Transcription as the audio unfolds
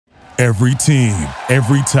Every team,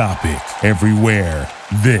 every topic, everywhere.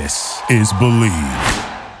 This is Believe.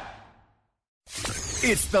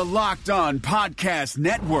 It's the Locked On Podcast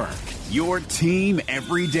Network, your team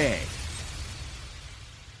every day.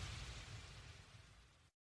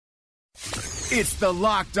 It's the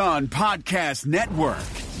Locked On Podcast Network,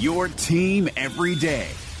 your team every day.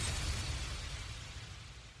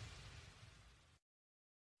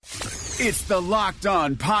 It's the Locked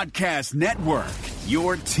On Podcast Network,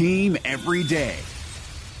 your team every day.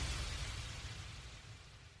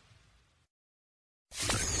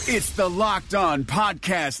 It's the Locked On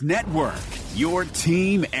Podcast Network, your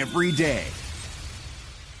team every day.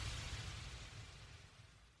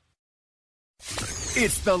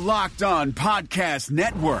 It's the Locked On Podcast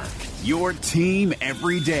Network, your team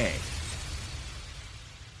every day.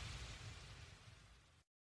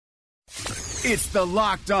 It's the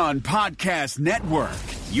Locked On Podcast Network,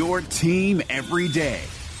 your team every day.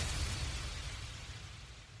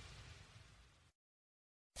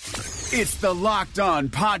 It's the Locked On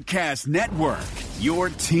Podcast Network, your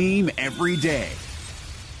team every day.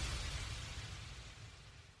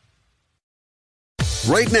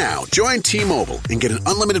 Right now, join T-Mobile and get an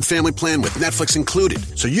unlimited family plan with Netflix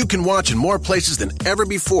included, so you can watch in more places than ever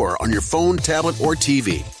before on your phone, tablet, or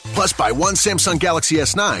TV. Plus, buy one Samsung Galaxy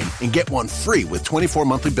S9 and get one free with 24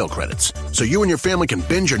 monthly bill credits, so you and your family can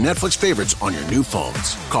binge your Netflix favorites on your new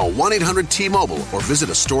phones. Call 1-800-T-Mobile or visit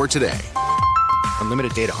a store today.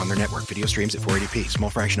 Unlimited data on their network. Video streams at 480p.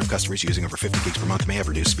 Small fraction of customers using over 50 gigs per month may have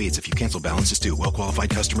reduced speeds. If you cancel, balance is due.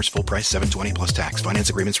 Well-qualified customers, full price, $720 plus tax.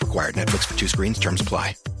 Finance agreements required. Netflix for 2 screens. Terms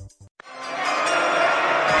apply.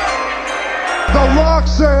 The Rock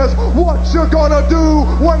says, what you gonna do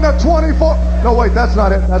when the 24... No, wait, that's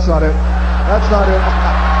not it. That's not it. That's not it.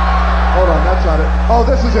 Hold on, that's not it. Oh,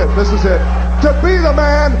 this is it. This is it. To be the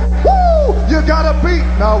man, woo, you gotta beat...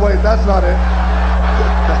 No, wait, that's not it.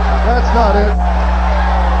 That's not it.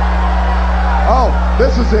 Oh,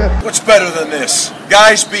 this is it. What's better than this?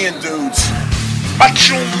 Guys being dudes.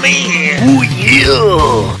 Macho Man. Oh,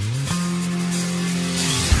 yeah.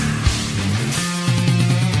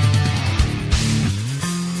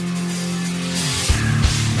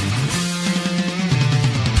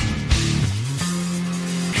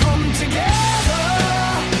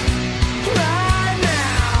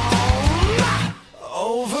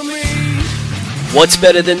 What's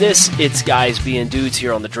better than this? It's Guys Being Dudes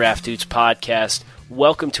here on the Draft Dudes podcast.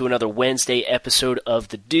 Welcome to another Wednesday episode of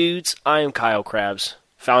The Dudes. I am Kyle Krabs,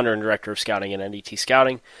 founder and director of scouting at NDT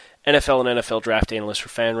Scouting, NFL and NFL draft analyst for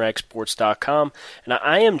FanRagSports.com, and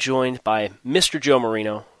I am joined by Mr. Joe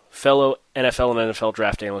Marino, fellow NFL and NFL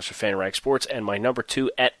draft analyst for FanRag Sports, and my number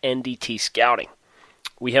 2 at NDT Scouting.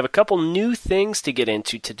 We have a couple new things to get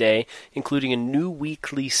into today, including a new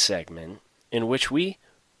weekly segment in which we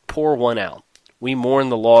pour one out. We mourn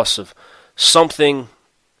the loss of something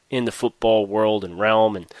in the football world and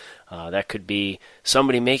realm, and that could be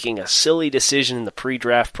somebody making a silly decision in the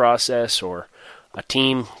pre-draft process, or a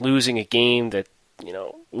team losing a game that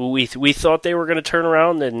we thought they were going to turn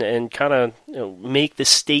around and kind of make the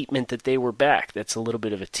statement that they were back. That's a little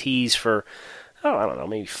bit of a tease for I don't know,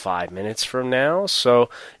 maybe 5 minutes from now. So,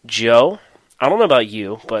 Joe, I don't know about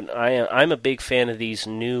you, but I'm a big fan of these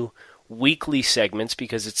new weekly segments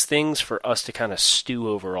because it's things for us to kind of stew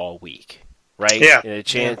over all week, right? Yeah. A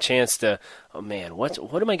chance to, oh man, what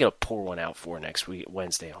am I going to pour one out for next week,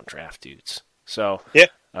 Wednesday on Draft Dudes? So, yeah.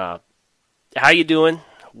 How you doing?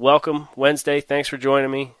 Welcome Wednesday. Thanks for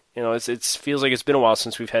joining me. It feels like it's been a while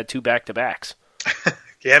since we've had 2 back-to-backs.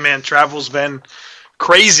 Yeah, man, travel's been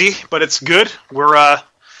crazy, but it's good. We're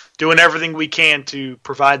doing everything we can to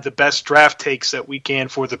provide the best draft takes that we can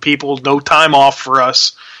for the people. No time off for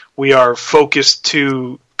us. We are focused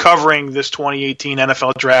to covering this 2018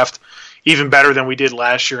 NFL draft even better than we did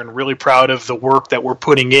last year, and really proud of the work that we're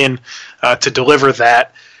putting in to deliver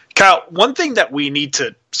that. Kyle, one thing that we need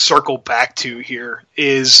to circle back to here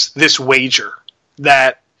is this wager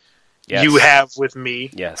that you have with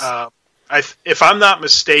me. Yes. If I'm not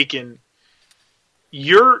mistaken,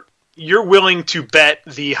 you're willing to bet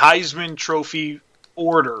the Heisman Trophy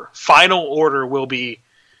final order will be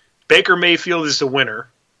Baker Mayfield is the winner,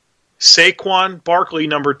 Saquon Barkley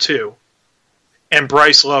number 2, and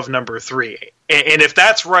Bryce Love number 3. And if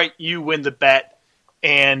that's right, you win the bet.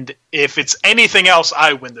 And if it's anything else,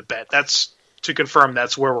 I win the bet. That's to confirm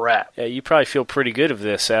that's where we're at. Yeah, you probably feel pretty good of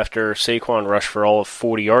this after Saquon rushed for all of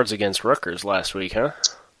 40 yards against Rutgers last week, huh?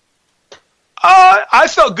 I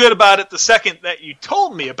felt good about it the second that you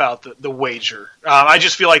told me about the wager. I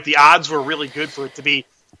just feel like the odds were really good for it to be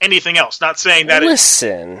anything else. Not saying that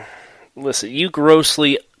Listen, you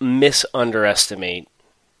grossly misunderestimate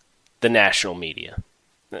the national media.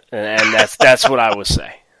 And that's what I will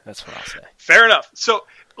say. That's what I'll say. Fair enough. So,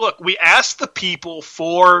 look, we asked the people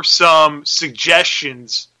for some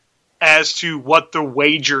suggestions as to what the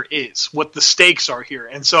wager is, what the stakes are here.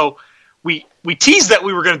 And so we teased that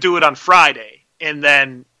we were going to do it on Friday, and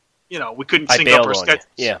then, we couldn't sync up our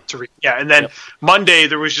schedules. And then Monday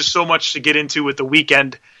there was just so much to get into with the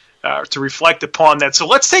weekend to reflect upon that. So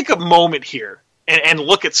let's take a moment here and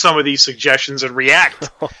look at some of these suggestions and react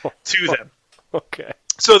to them. Okay.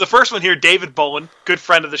 So the first one here, David Bolin, good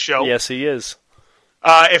friend of the show. Yes, he is.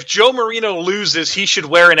 If Joe Marino loses, he should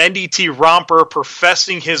wear an NDT romper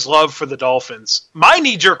professing his love for the Dolphins. My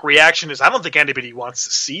knee-jerk reaction is I don't think anybody wants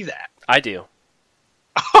to see that. I do.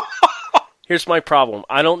 Here's my problem.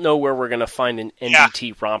 I don't know where we're going to find an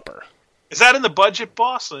NDT romper. Is that in the budget,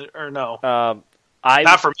 boss, or no?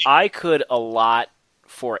 Not for me. I could allot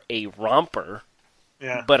for a romper,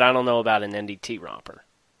 but I don't know about an NDT romper.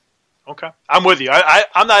 Okay. I'm with you.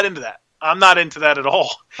 I'm not into that. I'm not into that at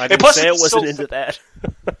all. I didn't say I wasn't into that.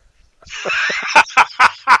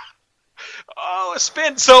 Oh, a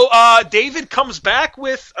spin. So David comes back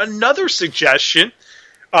with another suggestion.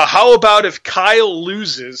 How about if Kyle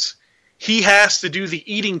loses, he has to do the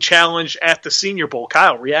eating challenge at the Senior Bowl?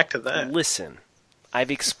 Kyle, react to that. Listen,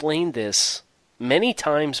 I've explained this many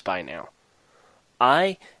times by now.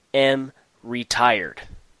 I am retired.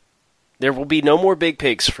 There will be no more big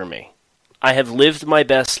pigs for me. I have lived my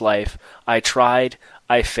best life. I tried.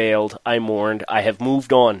 I failed. I mourned. I have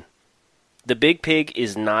moved on. The big pig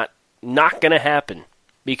is not going to happen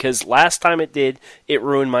because last time it did, it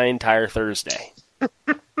ruined my entire Thursday.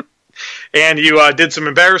 And you did some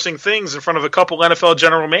embarrassing things in front of a couple NFL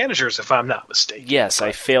general managers, if I'm not mistaken. Yes,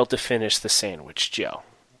 I failed to finish the sandwich, Joe.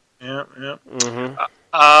 Yeah.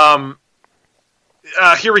 Mm-hmm.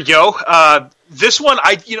 Here we go. This one,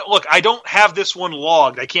 look, I don't have this one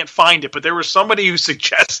logged. I can't find it, but there was somebody who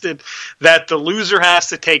suggested that the loser has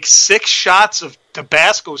to take 6 shots of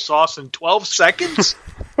Tabasco sauce in 12 seconds.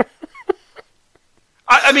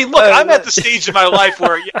 I mean, look, I'm at the stage of my life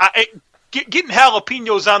where getting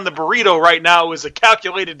jalapenos on the burrito right now is a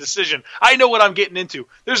calculated decision. I know what I'm getting into.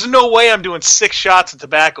 There's no way I'm doing 6 shots of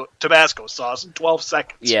Tabasco sauce in 12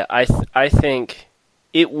 seconds. Yeah, I think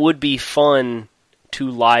it would be fun to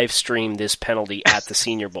live stream this penalty at the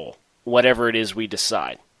Senior Bowl, whatever it is we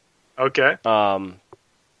decide. Okay.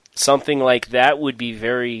 Something like that would be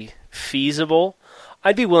very feasible.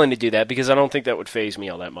 I'd be willing to do that because I don't think that would faze me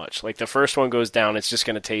all that much. Like the first one goes down, it's just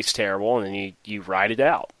going to taste terrible, and then you ride it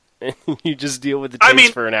out. You just deal with the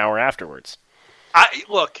taste for an hour afterwards.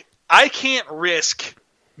 I can't risk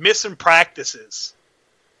missing practices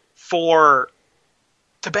for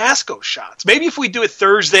Tabasco shots. Maybe if we do it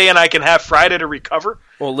Thursday and I can have Friday to recover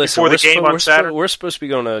before the game on Saturday. We're supposed to be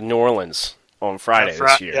going to New Orleans on Friday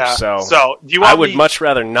this year. Yeah. So I would much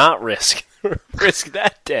rather not risk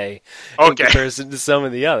that day in comparison to some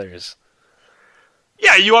of the others.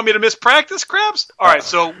 Yeah, you want me to miss practice, Krabs? All right,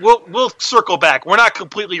 so we'll circle back. We're not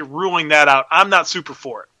completely ruling that out. I'm not super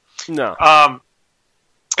for it. No.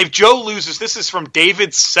 If Joe loses, this is from David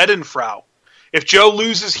Sedenfrau. If Joe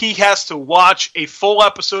loses, he has to watch a full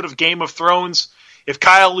episode of Game of Thrones. If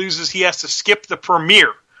Kyle loses, he has to skip the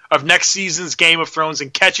premiere of next season's Game of Thrones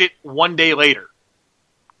and catch it one day later.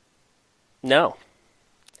 No.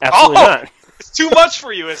 Absolutely not. It's too much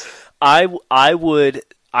for you, isn't it?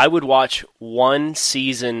 I would watch one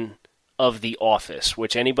season of The Office,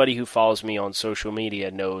 which anybody who follows me on social media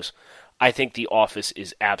knows I think The Office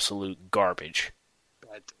is absolute garbage.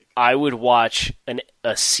 I would watch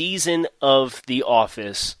a season of The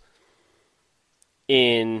Office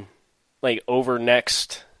in over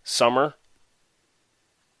next summer,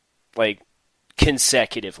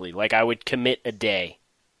 consecutively. I would commit a day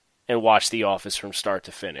and watch The Office from start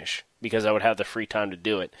to finish because I would have the free time to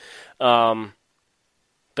do it.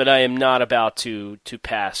 But I am not about to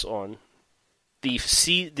pass on the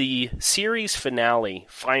series finale,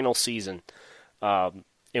 final season,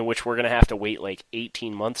 in which we're going to have to wait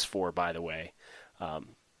 18 months for, by the way.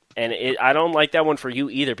 And I don't like that one for you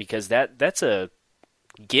either because that's a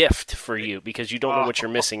gift for you because you don't know what you're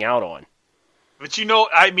missing out on. But you know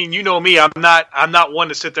me, I'm not one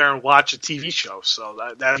to sit there and watch a TV show, so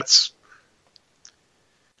that'd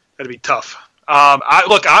be tough.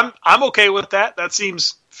 I'm okay with that. That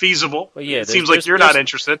seems feasible. Well, yeah, it seems like you're not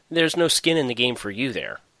interested. There's no skin in the game for you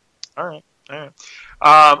there. All right.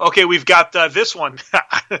 Okay, we've got this one.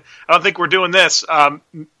 I don't think we're doing this.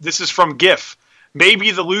 This is from GIF.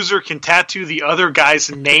 Maybe the loser can tattoo the other guy's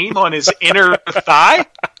name on his inner thigh?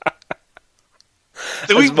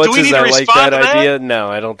 Do we need to respond to that? Idea, no,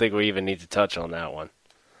 I don't think we even need to touch on that one.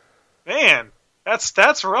 Man,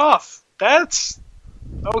 That's rough. That's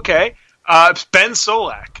okay. Ben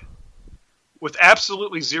Solak. With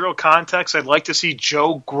absolutely zero context, I'd like to see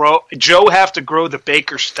Joe have to grow the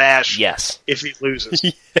Baker stash. Yes. If he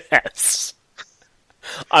loses. Yes.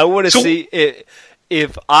 I want to see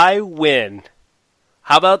if I win.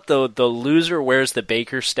 How about the loser wears the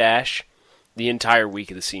Baker stash the entire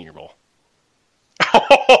week of the Senior Bowl?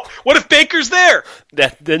 What if Baker's there?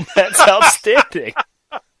 Then that's outstanding.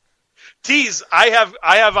 Tease, I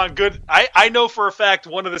have on good. I know for a fact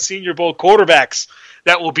one of the Senior Bowl quarterbacks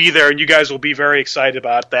that will be there, and you guys will be very excited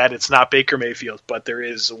about that. It's not Baker Mayfield, but there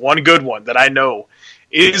is one good one that I know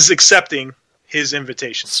is accepting his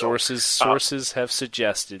invitation. Sources have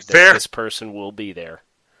suggested that this person will be there.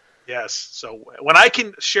 Yes, so when I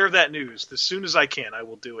can share that news, as soon as I can, I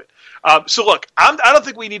will do it. So look, I don't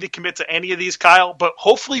think we need to commit to any of these, Kyle, but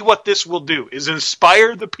hopefully what this will do is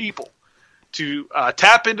inspire the people to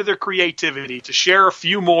tap into their creativity, to share a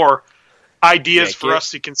few more ideas for us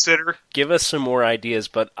to consider. Give us some more ideas,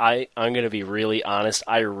 but I'm going to be really honest.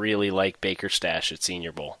 I really like Baker Stash at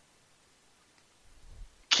Senior Bowl.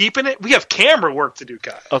 Keeping it? We have camera work to do,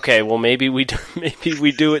 Kyle. Okay, well maybe we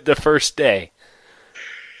do it the first day.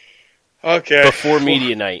 Okay. Before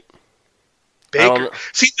media night. Baker.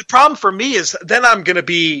 See, the problem for me is then I'm going to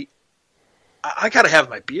be... I got to have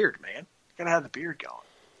my beard, man. I got to have the beard going.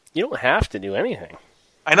 You don't have to do anything.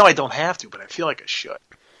 I know I don't have to, but I feel like I should.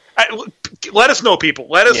 Let us know, people.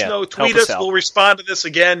 Let us know. Tweet us. We'll respond to this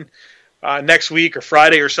again next week or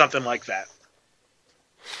Friday or something like that.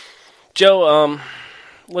 Joe,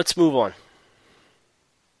 let's move on.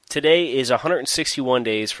 Today is 161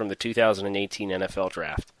 days from the 2018 NFL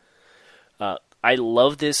Draft. I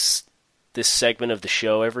love this segment of the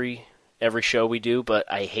show every show we do,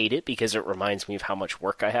 but I hate it because it reminds me of how much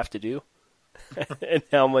work I have to do and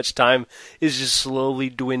how much time is just slowly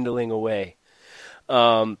dwindling away.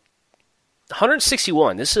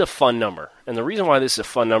 161, this is a fun number. And the reason why this is a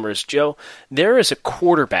fun number is, Joe, there is a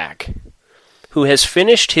quarterback who has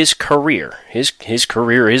finished his career. His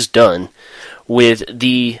career is done with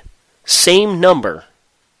the same number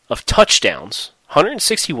of touchdowns,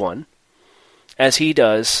 161, as he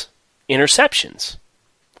does interceptions,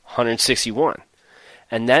 161.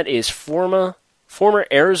 And that is former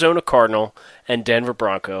Arizona Cardinal and Denver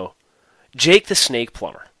Bronco, Jake the Snake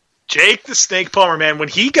Plummer. Jake the Snake Plummer, man, when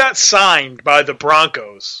he got signed by the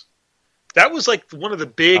Broncos, that was like one of the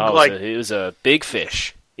big... it was a big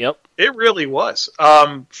fish. Yep. It really was.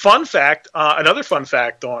 Fun fact, another fun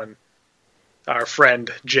fact on our friend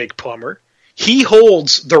Jake Plummer, he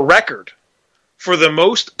holds the record for the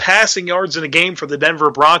most passing yards in a game for the Denver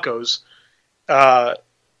Broncos,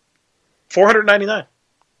 499.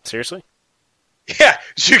 Seriously? Yeah,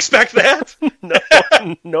 did you expect that?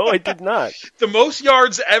 No, I did not. The most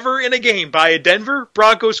yards ever in a game by a Denver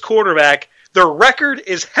Broncos quarterback, the record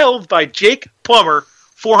is held by Jake Plummer,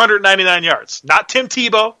 499 yards. Not Tim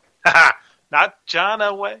Tebow, not John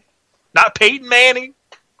Elway, not Peyton Manning.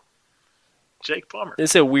 Jake Plummer. This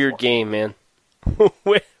is a weird game, man.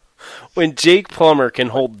 When Jake Plummer can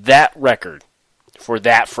hold that record for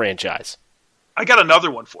that franchise. I got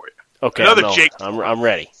another one for you. Okay, I'm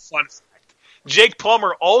ready. Fun fact. Jake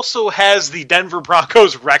Plummer also has the Denver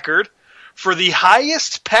Broncos record for the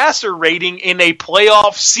highest passer rating in a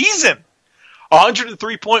playoff season.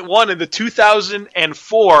 103.1 in the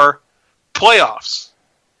 2004 playoffs.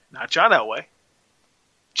 Not John Elway.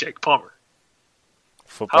 Jake Plummer.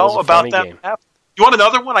 Football's a funny game. You want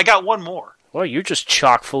another one? I got one more. Well, you're just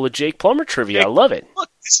chock full of Jake Plummer trivia. I love it. Look,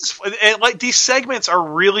 these segments are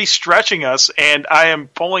really stretching us, and I am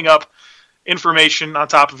pulling up information on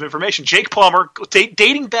top of information. Jake Plummer,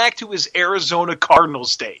 dating back to his Arizona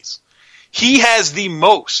Cardinals days, he has the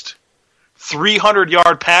most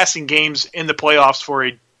 300-yard passing games in the playoffs for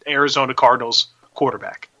a Arizona Cardinals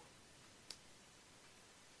quarterback.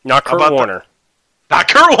 Not Kurt Warner. Not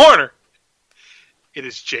Kurt Warner. It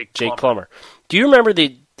is Jake Plummer. Do you remember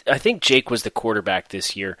I think Jake was the quarterback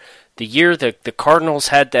this year. The year the Cardinals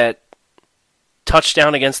had that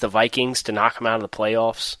touchdown against the Vikings to knock them out of the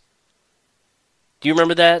playoffs. Do you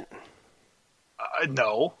remember that?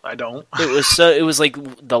 No, I don't. It was like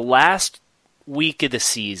the last week of the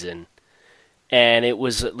season, and it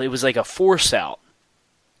was like a force out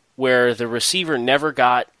where the receiver never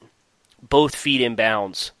got both feet in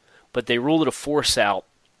bounds, but they ruled it a force out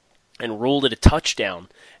and ruled it a touchdown,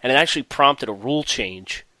 and it actually prompted a rule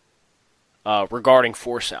change regarding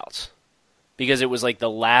force outs because it was like the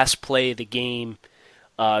last play of the game.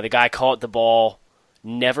 The guy caught the ball,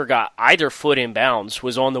 never got either foot in bounds,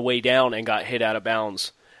 was on the way down and got hit out of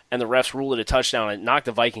bounds, and the refs ruled it a touchdown and knocked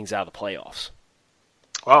the Vikings out of the playoffs.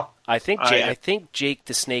 Well, I think Jake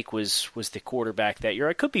the Snake was the quarterback that year.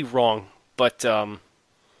 I could be wrong, but I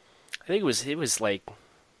think it was like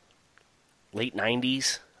late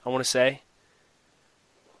 90s, I want to say.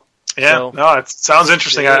 Yeah, so, no, it sounds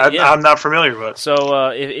interesting. I'm not familiar with it. So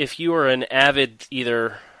if you are an avid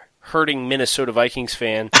either hurting Minnesota Vikings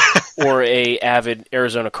fan or a avid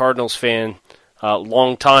Arizona Cardinals fan,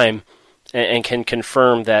 long time, and can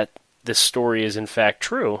confirm that this story is in fact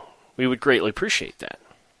true, we would greatly appreciate that.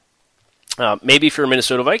 Maybe if you're a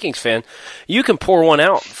Minnesota Vikings fan, you can pour one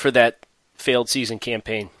out for that failed season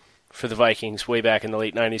campaign for the Vikings way back in the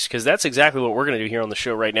late 90s, because that's exactly what we're going to do here on the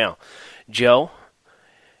show right now. Joe,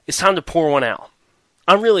 it's time to pour one out.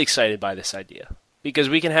 I'm really excited by this idea because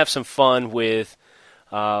we can have some fun with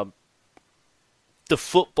the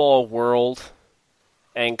football world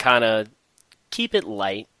and kind of keep it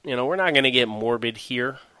light. You know, we're not going to get morbid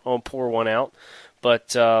here on Pour One Out,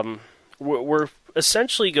 but we're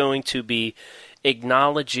essentially going to be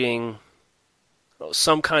acknowledging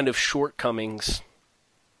some kind of shortcomings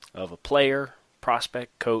of a player,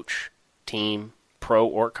 prospect, coach, team, pro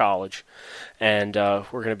or college, and we're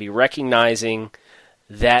going to be recognizing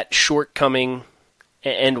that shortcoming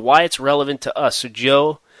and why it's relevant to us. So,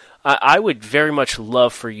 Joe, I would very much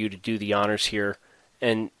love for you to do the honors here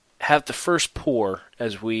and have the first pour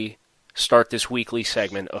as we start this weekly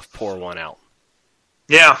segment of Pour One Out.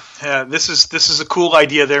 Yeah, this is a cool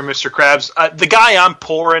idea there, Mr. Krabs. The guy I'm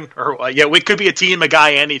pouring, it could be a team, a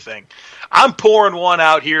guy, anything. I'm pouring one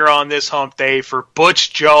out here on this hump day for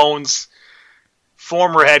Butch Jones,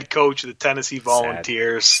 former head coach of the Tennessee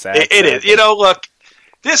Volunteers. Sad. It is. You know, look,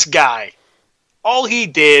 this guy, all he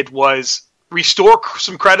did was restore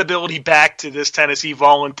some credibility back to this Tennessee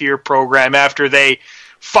Volunteer program after they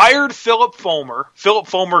fired Philip Fulmer. Philip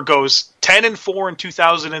Fulmer goes 10-4 in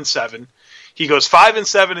 2007. He goes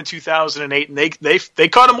 5-7 in 2008, and they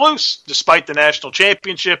cut him loose despite the national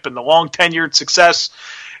championship and the long tenured success.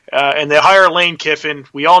 And they hire Lane Kiffin.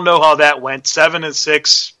 We all know how that went.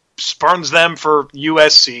 7-6, spurns them for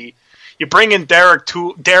USC. You bring in Derek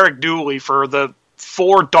Dooley for the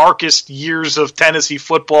 4 darkest years of Tennessee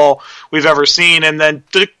football we've ever seen, and then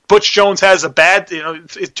Butch Jones has a bad.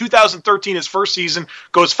 2013, his first season,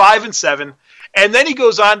 goes 5-7. And then he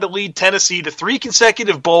goes on to lead Tennessee to 3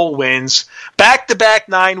 consecutive bowl wins, back-to-back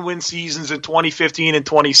 9-win seasons in 2015 and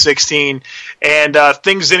 2016. And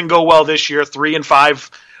things didn't go well this year, 3-5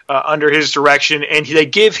 under his direction. And they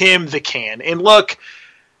give him the can. And look,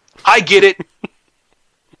 I get it.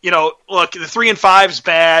 Look, the 3-5's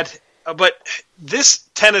bad. But this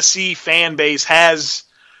Tennessee fan base has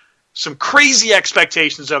some crazy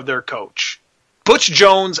expectations of their coach. Butch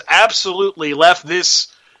Jones absolutely left this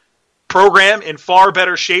program in far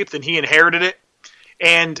better shape than he inherited it.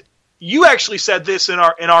 And you actually said this in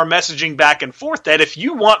our messaging back and forth, that if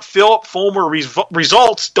you want Philip Fulmer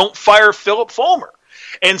results, don't fire Philip Fulmer.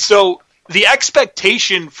 And so the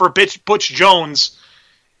expectation for Butch Jones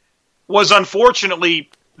was unfortunately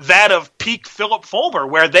that of peak Philip Fulmer,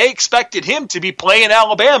 where they expected him to be playing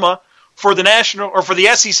Alabama for the national or for the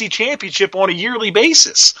SEC championship on a yearly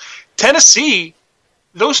basis. Tennessee,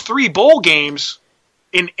 those 3 bowl games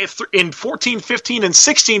in 14, 15, and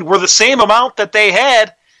 16 were the same amount that they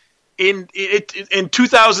had in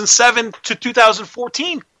 2007 to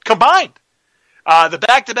 2014 combined. The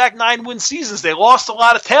back-to-back 9-win seasons, they lost a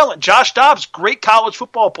lot of talent. Josh Dobbs, great college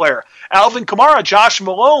football player. Alvin Kamara, Josh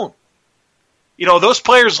Malone. Those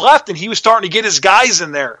players left, and he was starting to get his guys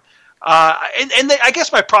in there. I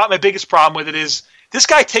guess my biggest problem with it is this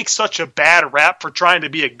guy takes such a bad rap for trying to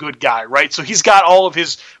be a good guy, right? So he's got all of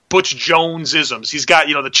his Butch Jones-isms. He's got,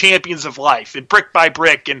 the champions of life and brick by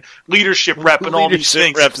brick and leadership rep and all these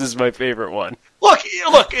things. Leadership reps is my favorite one. Look,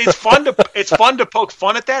 it's fun to poke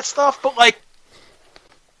fun at that stuff, but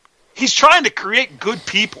he's trying to create good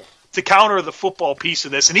people to counter the football piece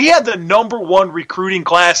of this. And he had the number 1 recruiting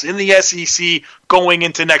class in the SEC going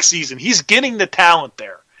into next season. He's getting the talent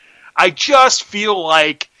there. I just feel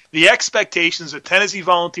like the expectations that Tennessee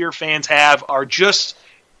Volunteer fans have are just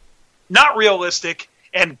not realistic.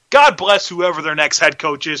 And God bless whoever their next head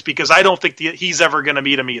coach is, because I don't think he's ever going to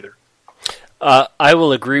meet him either. I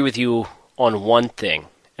will agree with you on one thing,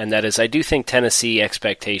 and that is I do think Tennessee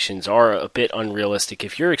expectations are a bit unrealistic.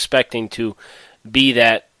 If you're expecting to be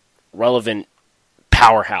that relevant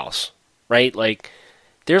powerhouse, right?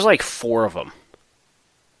 There's 4 of them.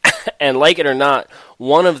 And like it or not,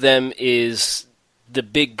 one of them is the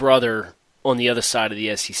big brother on the other side of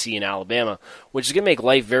the SEC in Alabama, which is going to make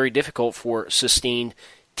life very difficult for sustained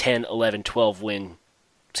 10, 11, 12 win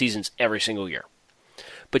seasons every single year.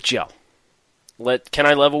 But Joe, can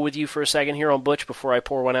I level with you for a second here on Butch before I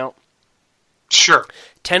pour one out? Sure.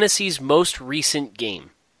 Tennessee's most recent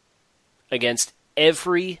game against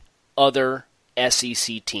every other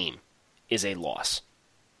SEC team is a loss.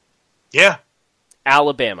 Yeah.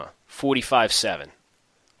 Alabama, 45-7.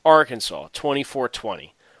 Arkansas,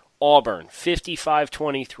 24-20. Auburn,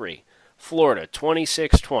 55-23. Florida,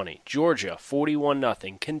 26-20. Georgia,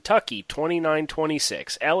 41-0. Kentucky,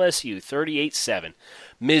 29-26. LSU, 38-7.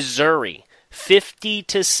 Missouri,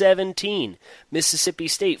 50-17. Mississippi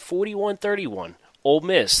State, 41-31. Ole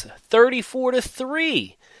Miss,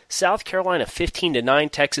 34-3. South Carolina,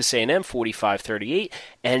 15-9. Texas A&M, 45-38.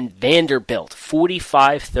 And Vanderbilt,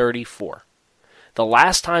 45-34. The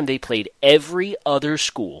last time they played every other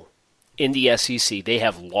school in the SEC, they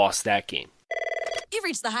have lost that game. You've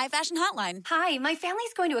reached the High Fashion Hotline. Hi, my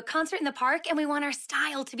family's going to a concert in the park, and we want our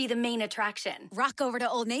style to be the main attraction. Rock over to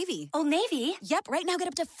Old Navy. Old Navy? Yep, right now get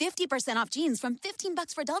up to 50% off jeans from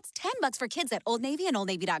 $15 for adults, $10 for kids at Old Navy and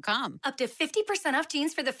OldNavy.com. Up to 50% off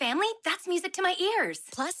jeans for the family? That's music to my ears.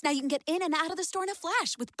 Plus, now you can get in and out of the store in a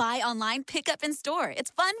flash with buy online, pick up in store.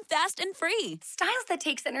 It's fun, fast, and free. Styles that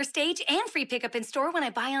take center stage and free pickup in store when I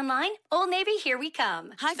buy online? Old Navy, here we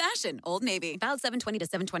come. High Fashion, Old Navy. Valid 7/20 to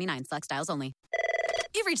 7/29. Select styles only.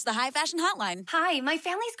 You've reached the High Fashion Hotline. Hi, my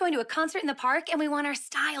family's going to a concert in the park, and we want our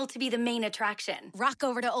style to be the main attraction. Rock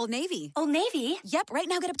over to Old Navy. Old Navy? Yep, right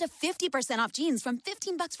now get up to 50% off jeans from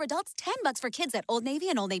 $15 for adults, $10 for kids at Old Navy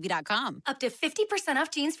and OldNavy.com. Up to 50%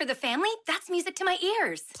 off jeans for the family? That's music to my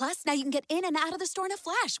ears. Plus, now you can get in and out of the store in a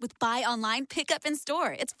flash with buy online, pick up in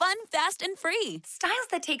store. It's fun, fast, and free. Styles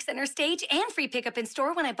that take center stage and free pickup in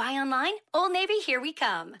store when I buy online? Old Navy, here we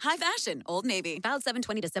come. High Fashion, Old Navy. Valid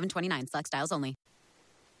 7/20 to 7/29. Select styles only.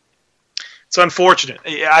 It's unfortunate.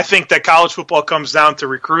 I think that college football comes down to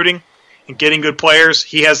recruiting and getting good players.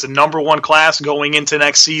 He has the number one class going into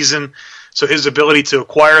next season, so his ability to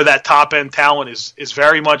acquire that top-end talent is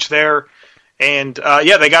very much there. And,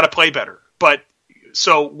 they got to play better. But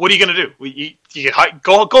so what are you going to do? You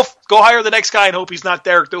go hire the next guy and hope he's not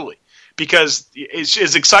Derek Dooley. Because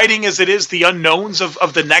as exciting as it is, the unknowns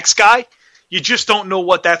of the next guy, you just don't know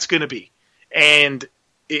what that's going to be. And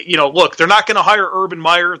look, they're not going to hire Urban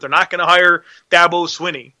Meyer. They're not going to hire Dabo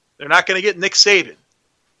Swinney. They're not going to get Nick Saban.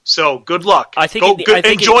 So good luck.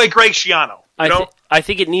 Enjoy Greg Schiano. I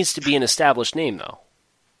think it needs to be an established name, though.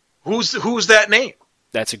 Who's that name?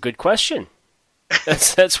 That's a good question.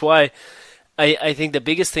 That's why I think the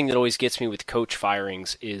biggest thing that always gets me with coach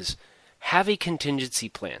firings is have a contingency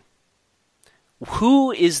plan.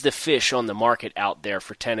 Who is the fish on the market out there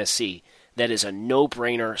for Tennessee that is a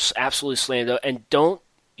no-brainer, absolutely slam dunk? And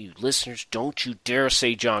you listeners, don't you dare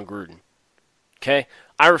say John Gruden. Okay?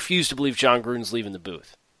 I refuse to believe John Gruden's leaving the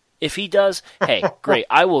booth. If he does, hey, great.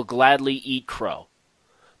 I will gladly eat crow.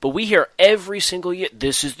 But we hear every single year,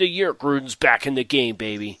 this is the year Gruden's back in the game,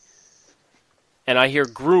 baby. And I hear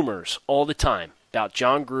groomers all the time about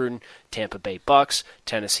John Gruden, Tampa Bay Bucks,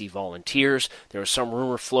 Tennessee Volunteers. There was some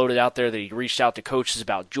rumor floated out there that he reached out to coaches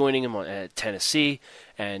about joining him at Tennessee.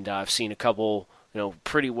 And I've seen a couple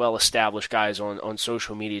pretty well-established guys on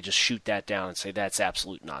social media just shoot that down and say that's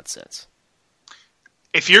absolute nonsense.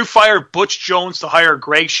 If you fire Butch Jones to hire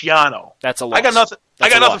Greg Schiano, that's a loss. I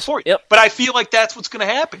got nothing for you. Yep. But I feel like that's what's going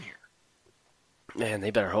to happen here. Man,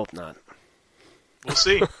 they better hope not. We'll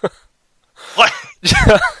see.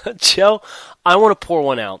 Joe, I want to pour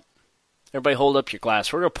one out. Everybody hold up your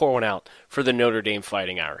glass. We're going to pour one out for the Notre Dame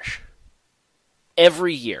Fighting Irish.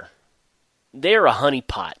 Every year. They're a honey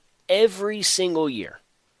pot. Every single year.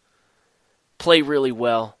 Play really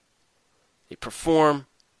well. They perform.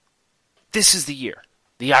 This is the year.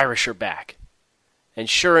 The Irish are back. And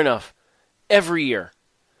sure enough, every year,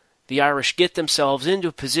 the Irish get themselves into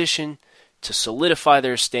a position to solidify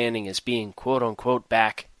their standing as being quote-unquote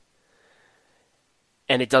back.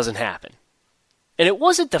 And it doesn't happen. And it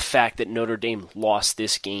wasn't the fact that Notre Dame lost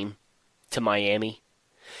this game to Miami.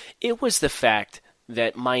 It was the fact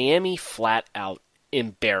that Miami flat out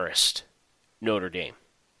embarrassed Notre Dame.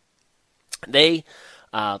 They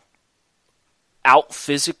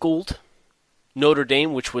out-physicaled Notre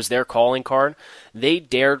Dame, which was their calling card. They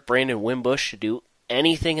dared Brandon Wimbush to do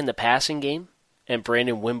anything in the passing game, and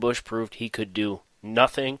Brandon Wimbush proved he could do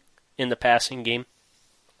nothing in the passing game.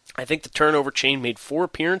 I think the turnover chain made 4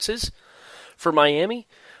 appearances for Miami.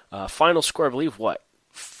 Final score, I believe,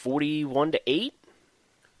 41-8?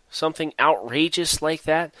 Something outrageous like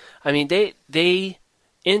that. I mean, they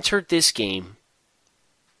entered this game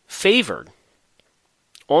favored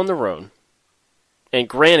on the road. And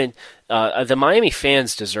granted, the Miami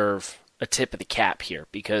fans deserve a tip of the cap here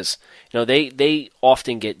because they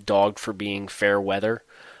often get dogged for being fair weather.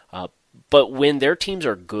 But when their teams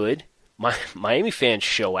are good, Miami fans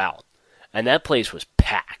show out. And that place was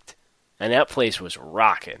packed. And that place was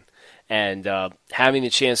rocking. And having the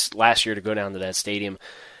chance last year to go down to that stadium,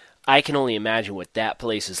 I can only imagine what that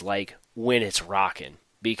place is like when it's rocking.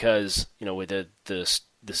 Because, with the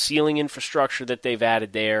ceiling infrastructure that they've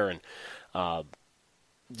added there and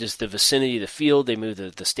just the vicinity of the field, they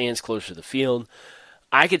moved the stands closer to the field.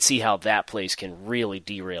 I could see how that place can really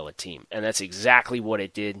derail a team. And that's exactly what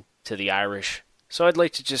it did to the Irish. So I'd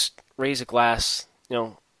like to just raise a glass.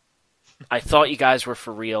 I thought you guys were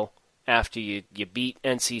for real after you beat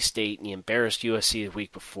NC State and you embarrassed USC the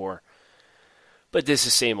week before. But this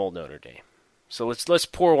is same old Notre Dame. So let's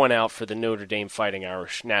pour one out for the Notre Dame Fighting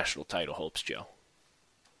Irish national title hopes, Joe.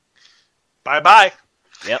 Bye-bye.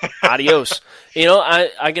 Yep, adios. I'm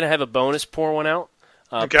going to have a bonus pour one out.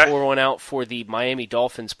 Okay. Pour one out for the Miami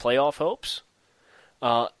Dolphins playoff hopes.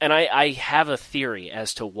 And I have a theory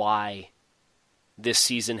as to why this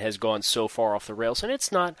season has gone so far off the rails. And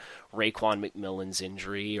it's not Raekwon McMillan's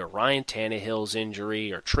injury or Ryan Tannehill's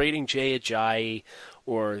injury or trading Jay Ajayi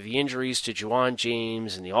or the injuries to Juwan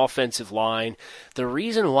James and the offensive line. The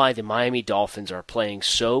reason why the Miami Dolphins are playing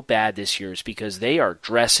so bad this year is because they are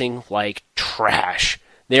dressing like trash.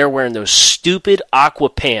 They're wearing those stupid aqua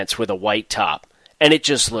pants with a white top. And it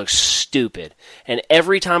just looks stupid. And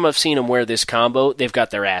every time I've seen them wear this combo, they've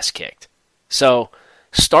got their ass kicked. So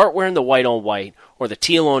start wearing the white on white or the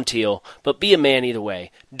teal on teal, but be a man either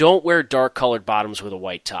way. Don't wear dark colored bottoms with a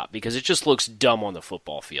white top because it just looks dumb on the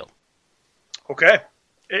football field. Okay.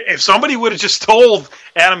 If somebody would have just told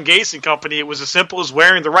Adam Gase and company it was as simple as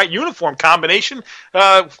wearing the right uniform combination,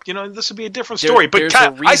 this would be a different story. But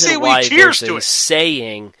I say we cheers to it.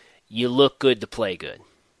 Saying you look good to play good.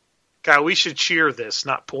 Kyle, we should cheer this,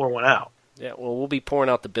 not pour one out. Yeah, well, we'll be pouring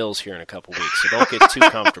out the Bills here in a couple weeks, so don't get too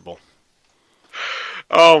comfortable.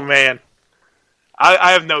 Oh, man.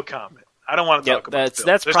 I have no comment. I don't want to talk about the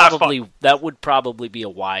Bills. That would probably be a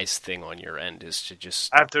wise thing on your end, is to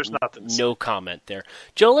just there's nothing. No comment there.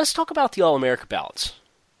 Joe, let's talk about the All-America ballots.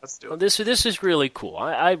 Let's do it. This is really cool.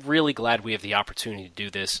 I'm really glad we have the opportunity to do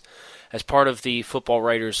this. As part of the Football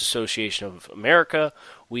Writers Association of America,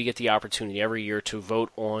 we get the opportunity every year to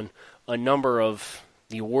vote on a number of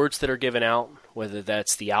the awards that are given out, whether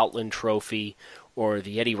that's the Outland Trophy or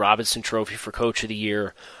the Eddie Robinson Trophy for Coach of the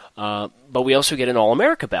Year. But we also get an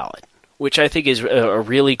All-America ballot, which I think is a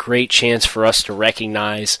really great chance for us to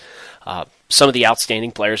recognize some of the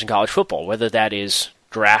outstanding players in college football, whether that is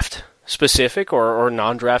draft-specific or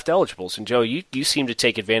non-draft eligibles. And, Joe, you seem to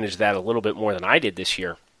take advantage of that a little bit more than I did this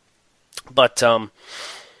year. But, I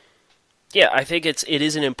think it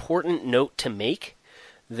is an important note to make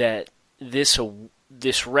that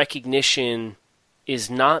this recognition is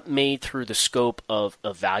not made through the scope of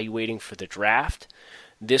evaluating for the draft.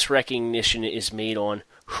 This recognition is made on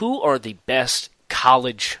who are the best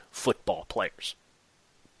college football players.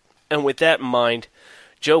 And with that in mind,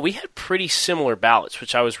 Joe, we had pretty similar ballots,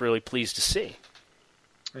 which I was really pleased to see.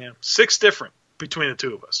 Yeah, 6 different between the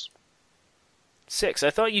two of us. 6.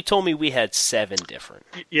 I thought you told me we had 7 different.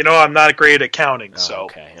 I'm not great at counting, so.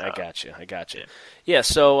 Okay, I got you. Yeah,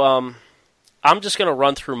 so I'm just going to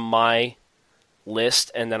run through my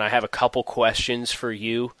list, and then I have a couple questions for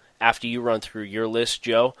you after you run through your list,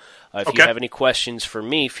 Joe. If you have any questions for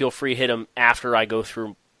me, feel free to hit them after I go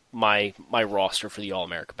through my roster for the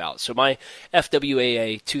All-America ballot. So my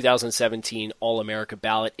FWAA 2017 All-America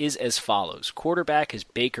ballot is as follows. Quarterback is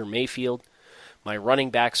Baker Mayfield. My running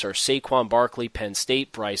backs are Saquon Barkley, Penn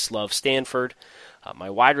State, Bryce Love, Stanford. My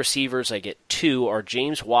wide receivers, I get 2, are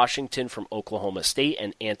James Washington from Oklahoma State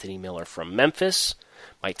and Anthony Miller from Memphis.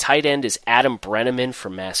 My tight end is Adam Brenneman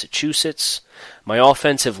from Massachusetts. My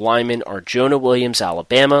offensive linemen are Jonah Williams,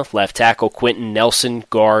 Alabama, left tackle Quentin Nelson,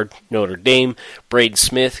 guard, Notre Dame, Braden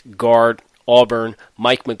Smith, guard, Auburn,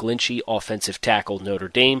 Mike McGlinchey, offensive tackle, Notre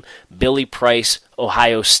Dame, Billy Price,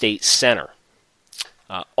 Ohio State center.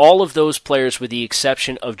 All of those players, with the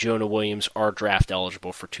exception of Jonah Williams, are draft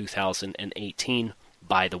eligible for 2018,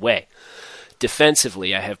 by the way.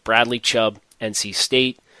 Defensively, I have Bradley Chubb, NC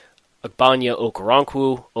State, Agbanya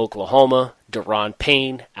Okoronkwo, Oklahoma, Daron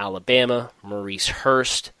Payne, Alabama, Maurice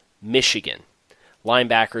Hurst, Michigan.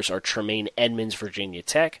 Linebackers are Tremaine Edmonds, Virginia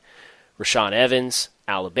Tech, Rashaan Evans,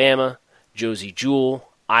 Alabama, Josie Jewell,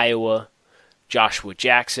 Iowa, Joshua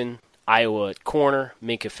Jackson, Iowa at corner,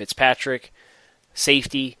 Minkah Fitzpatrick,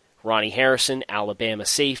 safety, Ronnie Harrison, Alabama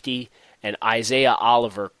safety, and Isaiah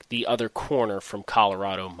Oliver, the other corner from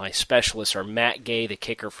Colorado. My specialists are Matt Gay, the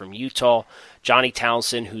kicker from Utah, Johnny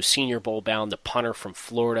Townsend, who's Senior Bowl bound, the punter from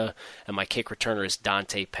Florida, and my kick returner is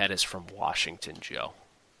Dante Pettis from Washington, Joe.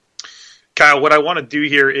 Kyle, what I want to do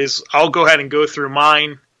here is I'll go ahead and go through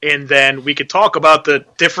mine and then we could talk about the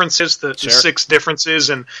differences, the 6 differences,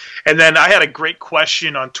 and then I had a great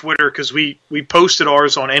question on Twitter because we posted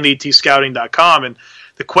ours on NATscouting.com, and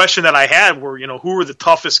the question that I had were, who are the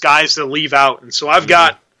toughest guys to leave out, and so I've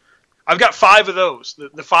got 5 of those,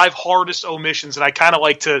 the 5 hardest omissions, and I kind of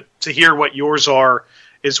like to hear what yours are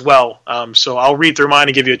as well. So I'll read through mine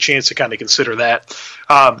and give you a chance to kind of consider that.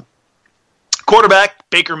 Quarterback,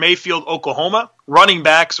 Baker Mayfield, Oklahoma. Running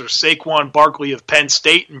backs are Saquon Barkley of Penn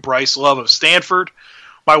State and Bryce Love of Stanford.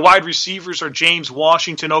 My wide receivers are James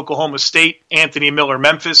Washington, Oklahoma State, Anthony Miller,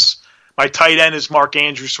 Memphis. My tight end is Mark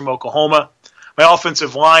Andrews from Oklahoma. My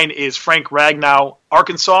offensive line is Frank Ragnow,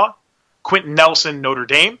 Arkansas, Quentin Nelson, Notre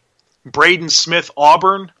Dame, Braden Smith,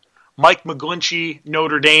 Auburn, Mike McGlinchey,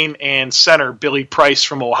 Notre Dame, and center Billy Price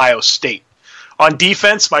from Ohio State. On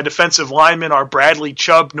defense, my defensive linemen are Bradley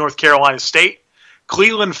Chubb, North Carolina State,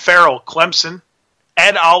 Cleveland Farrell, Clemson,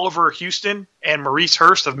 Ed Oliver, Houston, and Maurice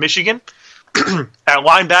Hurst of Michigan. At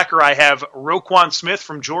linebacker, I have Roquan Smith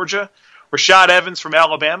from Georgia, Rashad Evans from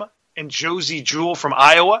Alabama, and Josie Jewell from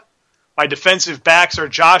Iowa. My defensive backs are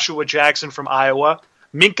Joshua Jackson from Iowa,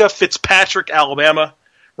 Minka Fitzpatrick, Alabama,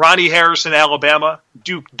 Ronnie Harrison, Alabama,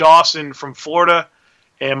 Duke Dawson from Florida,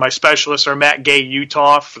 and my specialists are Matt Gay,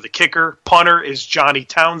 Utah for the kicker. Punter is Johnny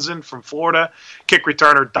Townsend from Florida. Kick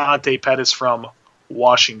returner Dante Pettis from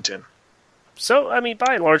Washington. So, I mean,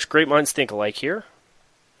 by and large, great minds think alike here.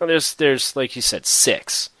 Well, there's like you said,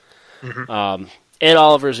 6. Mm-hmm. Ed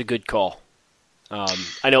Oliver is a good call.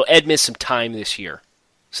 I know Ed missed some time this year,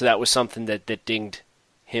 so that was something that dinged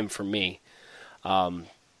him for me.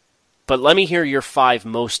 But let me hear your 5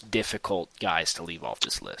 most difficult guys to leave off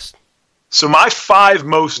this list. So my 5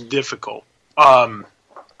 most difficult.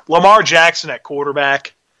 Lamar Jackson at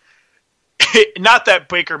quarterback. Not that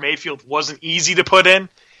Baker Mayfield wasn't easy to put in.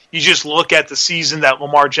 You just look at the season that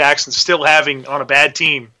Lamar Jackson's still having on a bad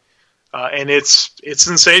team, and it's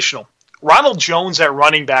sensational. Ronald Jones at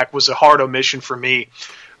running back was a hard omission for me.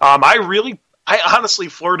 I honestly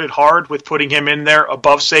flirted hard with putting him in there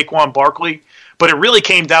above Saquon Barkley, but it really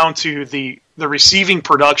came down to the receiving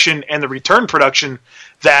production and the return production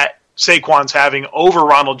that Saquon's having over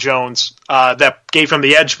Ronald Jones that gave him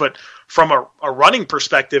the edge. But from a running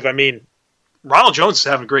perspective, I mean, Ronald Jones is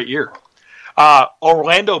having a great year.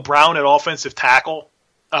 Orlando Brown at offensive tackle,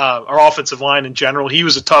 or offensive line in general, he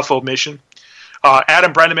was a tough omission.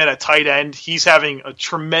 Adam Brenneman at tight end, he's having a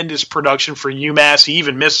tremendous production for UMass. He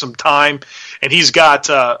even missed some time, and he's got,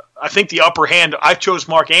 I think, the upper hand. I chose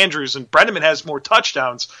Mark Andrews, and Brenneman has more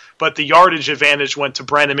touchdowns, but the yardage advantage went to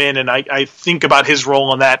Brenneman, and I think about his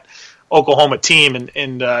role on that Oklahoma team,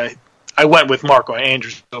 and I went with Marco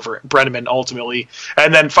Andrews over Brenneman ultimately.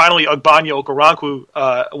 And then finally, Ogbonnia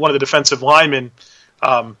Okoronkwo, one of the defensive linemen.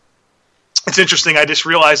 It's interesting. I just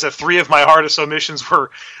realized that 3 of my hardest omissions were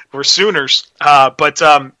Sooners. But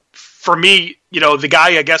for me, the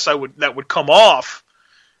guy I guess that would come off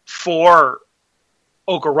for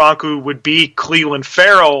Okoronkwo would be Cleveland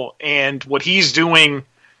Farrell, and what he's doing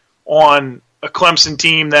on a Clemson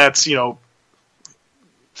team that's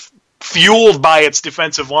fueled by its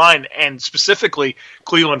defensive line, and specifically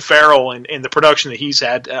Cleveland Farrell and the production that he's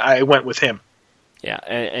had. I went with him. Yeah,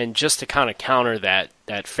 and just to kind of counter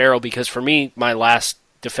that Farrell, because for me, my last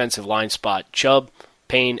defensive line spot, Chubb,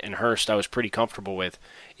 Payne, and Hurst, I was pretty comfortable with.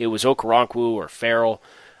 It was Okoronkwo or Farrell.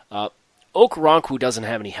 Okoronkwo doesn't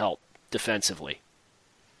have any help defensively.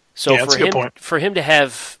 So yeah, for him to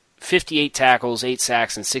have 58 tackles, 8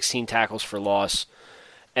 sacks, and 16 tackles for loss,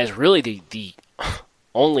 as really the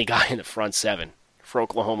only guy in the front 7 for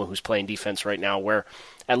Oklahoma who's playing defense right now, where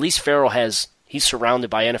at least Farrell he's surrounded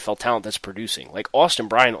by NFL talent that's producing. Like Austin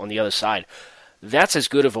Bryant on the other side, that's as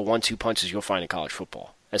good of a 1-2 punch as you'll find in college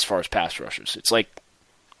football as far as pass rushers. It's like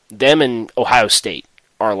them and Ohio State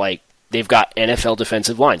are like, they've got NFL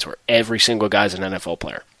defensive lines where every single guy's an NFL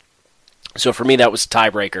player. So for me, that was a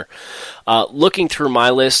tiebreaker. Looking through my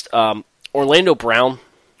list, Orlando Brown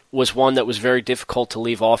was one that was very difficult to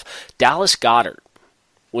leave off. Dallas Goedert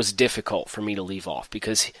was difficult for me to leave off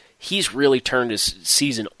because he's really turned his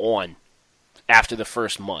season on after the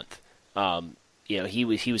first month. He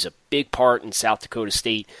was a big part in South Dakota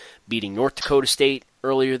State beating North Dakota State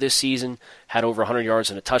earlier this season, had over 100 yards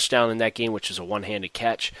and a touchdown in that game, which was a one-handed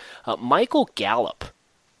catch. Michael Gallup,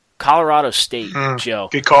 Colorado State, Joe.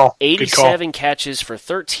 Good call. 87 catches for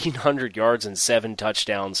 1,300 yards and 7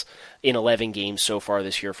 touchdowns in 11 games so far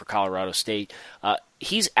this year for Colorado State.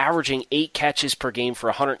 He's averaging 8 catches per game for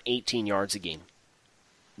 118 yards a game.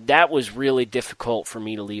 That was really difficult for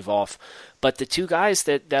me to leave off. But the 2 guys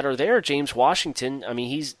that are there, James Washington,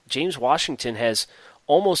 James Washington has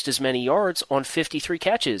almost as many yards on 53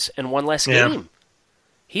 catches and 1 less game.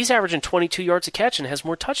 he's averaging 22 yards a catch and has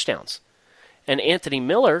more touchdowns. And Anthony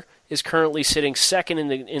Miller is currently sitting second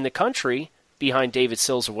in the country behind David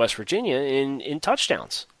Sills of West Virginia in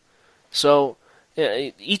touchdowns. So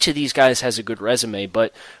each of these guys has a good resume,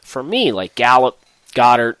 but for me, like Gallup,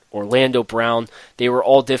 Goddard, Orlando Brown, they were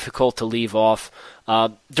all difficult to leave off.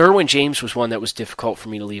 Derwin James was one that was difficult for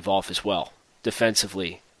me to leave off as well,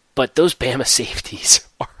 defensively. But those Bama safeties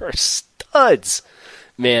are studs,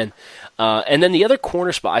 man. And then the other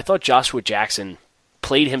corner spot, I thought Joshua Jackson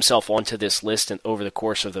played himself onto this list over the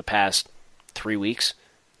course of the past 3 weeks.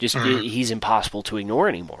 He's impossible to ignore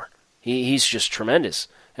anymore. He's just tremendous.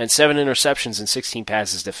 And 7 interceptions and 16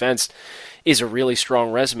 passes defensed is a really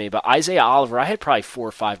strong resume. But Isaiah Oliver, I had probably 4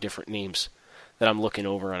 or 5 different names that I'm looking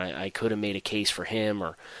over, and I could have made a case for him,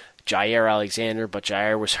 or Jair Alexander, but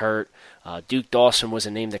Jair was hurt. Duke Dawson was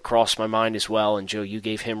a name that crossed my mind as well, and Joe, you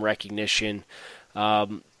gave him recognition. I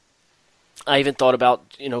even thought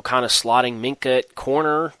about, kind of slotting Minka at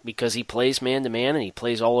corner because he plays man-to-man and he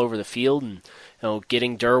plays all over the field, and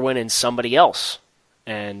getting Derwin and somebody else.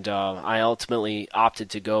 And I ultimately opted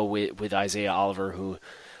to go with Isaiah Oliver, who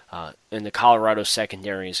in the Colorado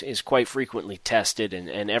secondary is quite frequently tested,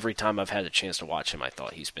 and every time I've had a chance to watch him, I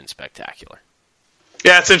thought he's been spectacular.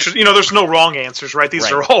 Yeah, it's interesting. There's no wrong answers, right?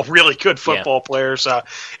 These are all really good football players.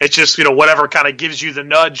 It's just, whatever kind of gives you the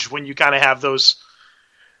nudge when you kind of have those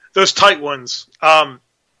tight ones.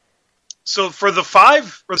 So for the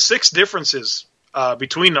 5 or 6 differences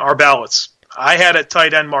between our ballots, I had at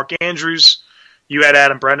tight end Mark Andrews. You had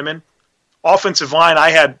Adam Brenneman. Offensive line, I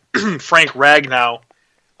had Frank Ragnow,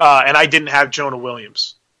 and I didn't have Jonah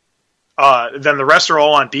Williams. Then the rest are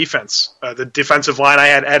all on defense. The defensive line, I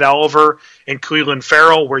had Ed Oliver and Cleveland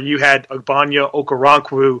Farrell, where you had Ogbonnia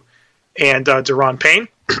Okoronkwo and Deron Payne.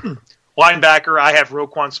 Linebacker, I had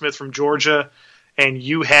Roquan Smith from Georgia, and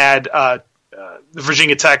you had the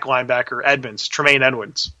Virginia Tech linebacker, Tremaine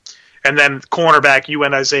Edmonds. And then cornerback, you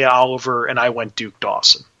went Isaiah Oliver, and I went Duke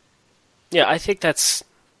Dawson. Yeah, I think that's...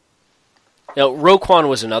 Roquan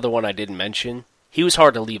was another one I didn't mention. He was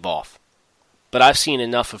hard to leave off. But I've seen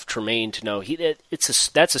enough of Tremaine to know that's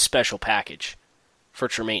a special package for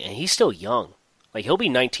Tremaine, and he's still young. Like, he'll be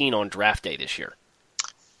 19 on draft day this year.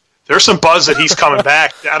 There's some buzz that he's coming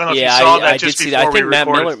back. I don't know if you saw that just before I think we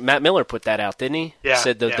recorded. Matt Miller put that out, didn't he? Yeah.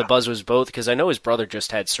 Said the buzz was both, because I know his brother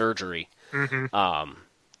just had surgery. Mm-hmm.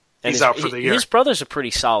 And he's out for the year. His brother's a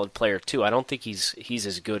pretty solid player, too. I don't think he's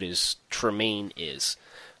as good as Tremaine is.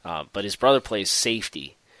 But his brother plays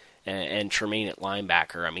safety, and Tremaine at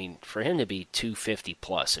linebacker. I mean, for him to be 250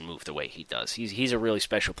 plus and move the way he does, he's a really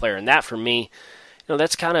special player. And that, for me,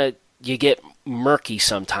 that's kind of, you get murky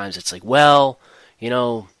sometimes. It's like, well,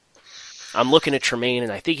 I'm looking at Tremaine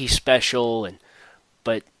and I think he's special,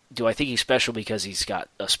 but do I think he's special because he's got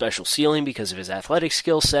a special ceiling because of his athletic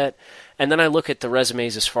skill set? And then I look at the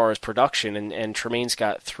resumes as far as production, and Tremaine's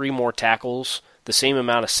got 3 more tackles, the same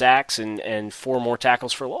amount of sacks, and 4 more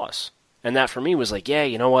tackles for loss. And that for me was like, yeah,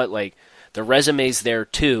 you know what? Like, the resume's there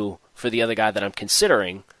too for the other guy that I'm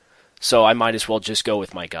considering, so I might as well just go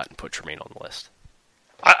with my gut and put Tremaine on the list.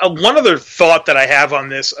 One other thought that I have on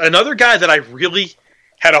this, another guy that I really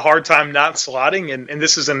had a hard time not slotting, and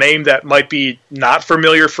this is a name that might be not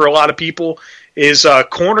familiar for a lot of people, is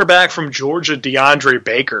cornerback from Georgia, DeAndre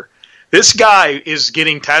Baker. This guy is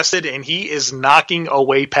getting tested, and he is knocking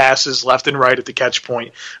away passes left and right at the catch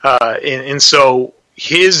point. And so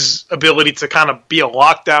his ability to kind of be a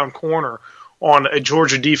lockdown corner on a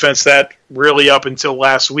Georgia defense that really up until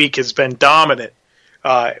last week has been dominant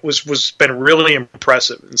was been really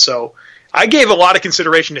impressive. And so I gave a lot of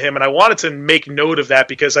consideration to him, and I wanted to make note of that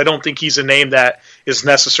because I don't think he's a name that is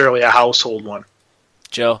necessarily a household one.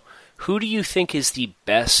 Joe, who do you think is the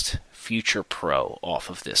best future pro off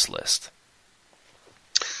of this list?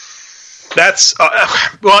 That's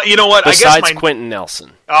well, you know what? Besides Quentin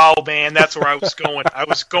Nelson. Oh man, that's where I was going. I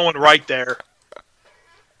was going right there.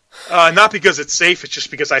 Not because it's safe; it's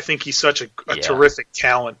just because I think he's such a terrific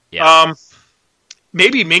talent. Yeah.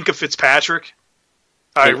 Maybe Minkah Fitzpatrick.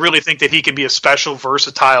 I really think that he can be a special,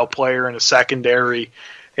 versatile player in a secondary,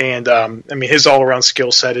 and his all-around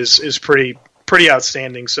skill set is pretty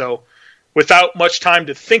outstanding. So, without much time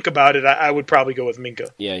to think about it, I would probably go with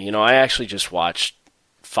Minkah. Yeah, I actually just watched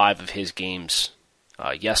 5 of his games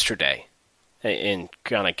yesterday, and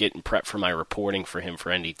kind of getting prepped for my reporting for him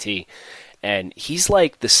for NDT, and he's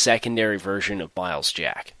like the secondary version of Miles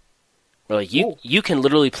Jack, where like you can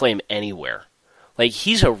literally play him anywhere. Like,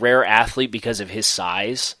 he's a rare athlete because of his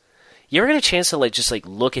size. You ever get a chance to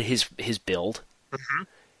look at his build?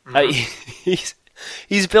 Mm-hmm. Mm-hmm.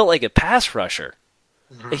 He's built like a pass rusher.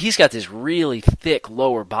 He's got this really thick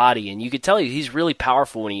lower body, and you could tell he's really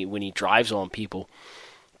powerful when he drives on people.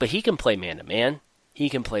 But he can play man-to-man. He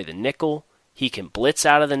can play the nickel. He can blitz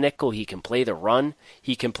out of the nickel. He can play the run.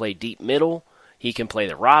 He can play deep middle. He can play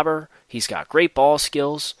the robber. He's got great ball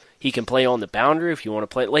skills. He can play on the boundary if you want to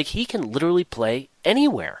play. Like, he can literally play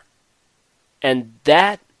anywhere. And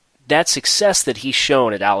that success that he's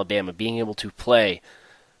shown at Alabama, being able to play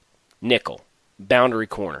nickel, boundary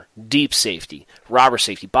corner, deep safety, robber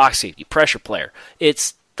safety, box safety, pressure player,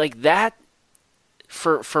 it's like that.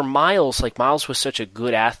 For Miles, like Miles was such a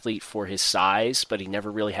good athlete for his size, but he never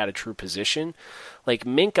really had a true position. Like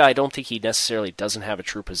Minkah, I don't think he necessarily doesn't have a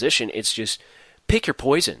true position. It's just pick your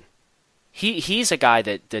poison. He's a guy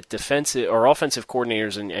that defensive or offensive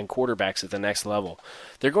coordinators and quarterbacks at the next level,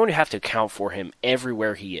 they're going to have to account for him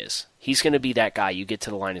everywhere he is. He's going to be that guy. You get to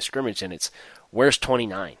the line of scrimmage and it's, where's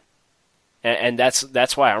 29? And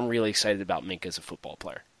that's why I'm really excited about Minkah as a football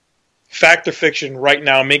player. Fact or fiction, right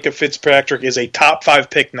now, Minkah Fitzpatrick is a top 5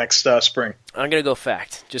 pick next spring. I'm going to go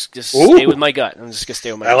fact. Just stay with my gut. I'm just going to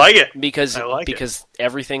stay with my gut. I like it. Because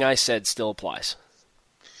everything I said still applies.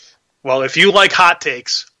 Well, if you like hot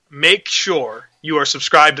takes, make sure you are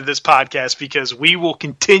subscribed to this podcast because we will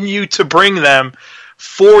continue to bring them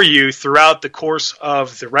for you throughout the course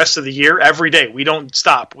of the rest of the year, every day. We don't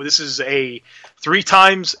stop. This is a 3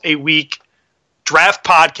 times a week draft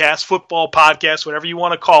podcast, football podcast, whatever you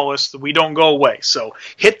want to call us. We don't go away. So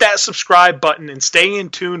hit that subscribe button and stay in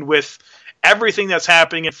tune with everything that's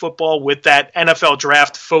happening in football with that NFL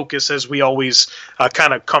draft focus as we always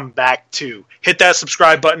kind of come back to. Hit that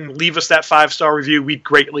subscribe button. Leave us that 5-star review. We'd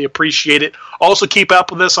greatly appreciate it. Also keep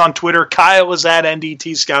up with us on Twitter. Kyle is at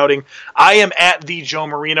NDT Scouting. I am at the Joe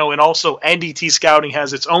Marino. And also NDT Scouting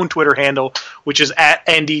has its own Twitter handle, which is at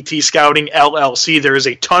NDT Scouting LLC. There is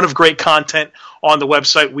a ton of great content on the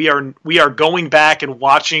website. We are going back and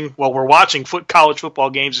watching, well, we're watching college football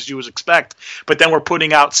games as you would expect, but then we're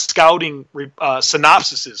putting out scouting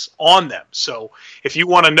synopsises on them. So if you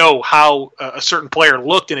want to know how a certain player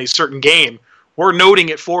looked in a certain game, we're noting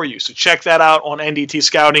it for you. So check that out on NDT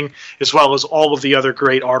Scouting, as well as all of the other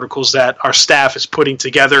great articles that our staff is putting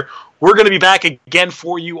together. We're going to be back again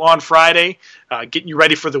for you on Friday, getting you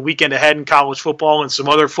ready for the weekend ahead in college football and some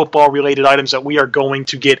other football-related items that we are going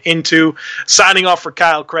to get into. Signing off for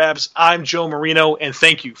Kyle Krabs, I'm Joe Marino, and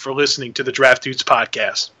thank you for listening to the Draft Dudes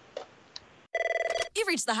podcast. You've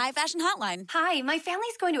reached the High Fashion Hotline. Hi, my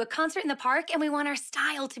family's going to a concert in the park, and we want our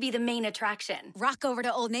style to be the main attraction. Rock over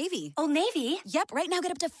to Old Navy. Old Navy? Yep, right now get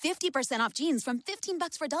up to 50% off jeans from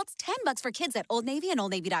 $15 for adults, $10 for kids at Old Navy and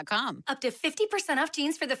OldNavy.com. Up to 50% off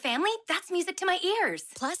jeans for the family? That's music to my ears.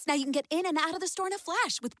 Plus, now you can get in and out of the store in a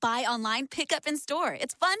flash with buy online, pick up in store.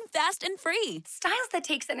 It's fun, fast, and free. Styles that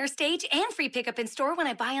take center stage and free pickup in store when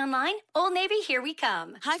I buy online. Old Navy, here we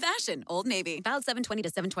come. High Fashion, Old Navy. Valid 7/20 to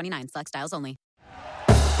 7/29. Select styles only.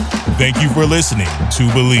 Thank you for listening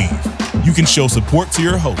to Believe. You can show support to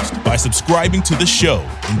your host by subscribing to the show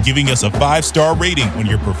and giving us a 5-star rating on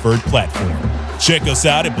your preferred platform. Check us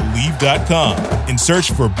out at Believe.com and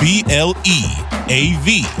search for BLEAV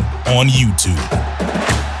on YouTube.